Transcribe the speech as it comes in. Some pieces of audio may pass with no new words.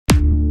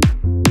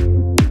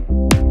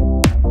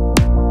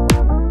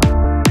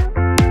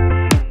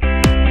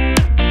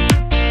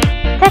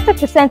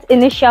30%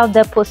 initial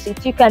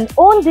deposit, you can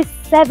own this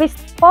serviced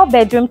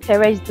 4-bedroom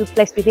terrace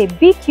duplex with a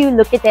BQ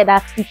located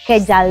at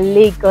Ikeja,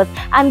 Lagos.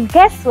 And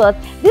guess what?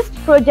 This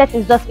project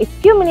is just a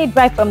few minute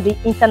drive from the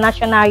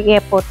international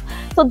airport.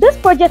 So this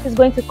project is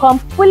going to come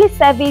fully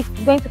serviced.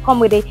 It's going to come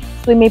with a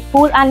swimming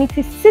pool, and it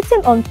is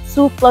sitting on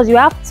 2 floors. You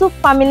have 2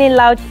 family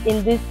lounge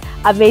in this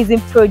amazing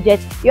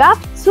project. You have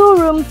 2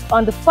 rooms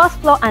on the first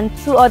floor and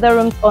 2 other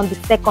rooms on the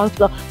second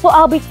floor. So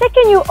I'll be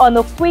taking you on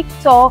a quick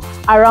tour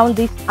around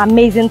this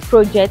amazing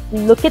project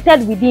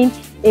located within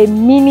a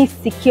mini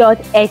secured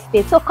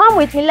estate. So come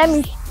with me, let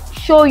me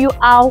show you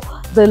how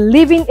the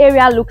living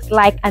area looks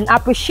like and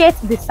appreciate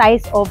the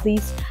size of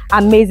this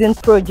amazing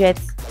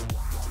project.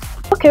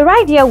 Okay,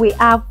 right here we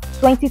have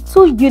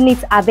 22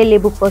 units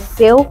available for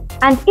sale,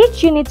 and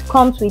each unit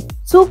comes with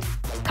 2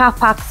 car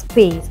park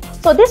space.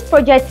 So this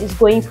project is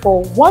going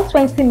for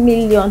 120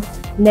 million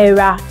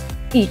naira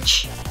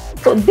each.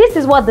 So this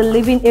is what the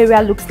living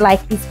area looks like.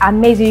 It's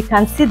amazing. You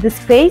can see the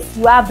space.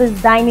 You have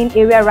this dining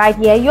area right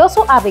here. You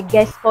also have a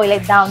guest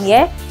toilet down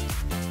here,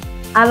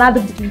 and at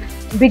the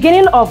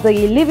beginning of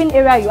the living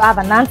area you have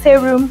an ante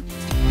room.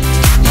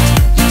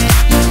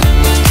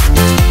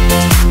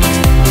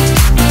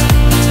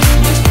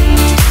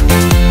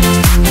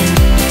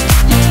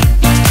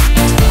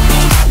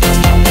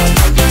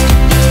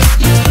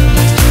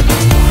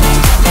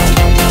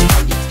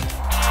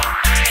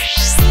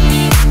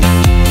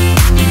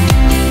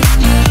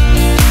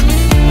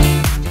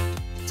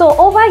 So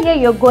over here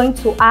you're going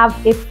to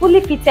have a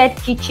fully fitted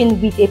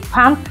kitchen with a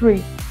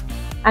pantry,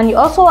 and you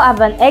also have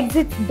an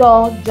exit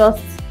door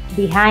just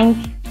behind,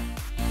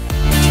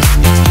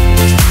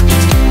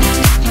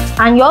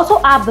 and you also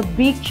have the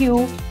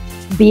BQ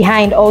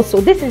behind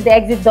also. This is the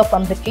exit door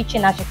from the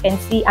kitchen, as you can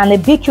see, and the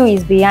BQ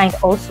is behind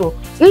also.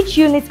 Each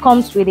unit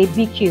comes with a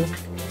BQ.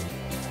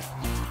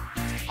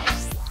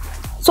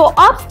 So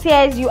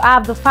upstairs you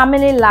have the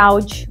family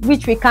lounge,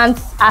 which we can't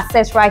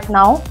access right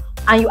now,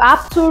 and you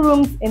have 2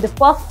 rooms in the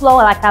first floor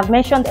like I've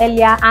mentioned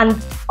earlier, and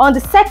on the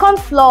second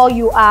floor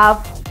you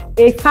have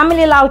a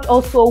family lounge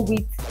also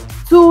with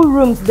 2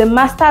 rooms, the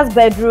master's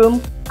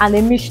bedroom and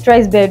the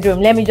mistress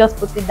bedroom. Let me just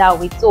put it that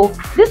way. So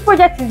this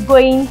project is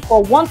going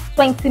for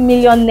 120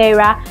 million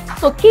naira.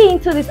 So key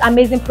into this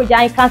amazing project,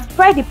 and you can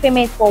spread the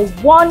payment for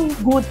 1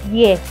 good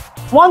year.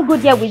 1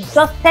 good year with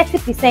just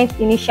 30%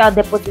 initial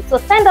deposit. So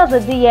send us a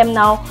DM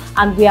now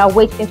and we are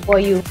waiting for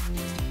you.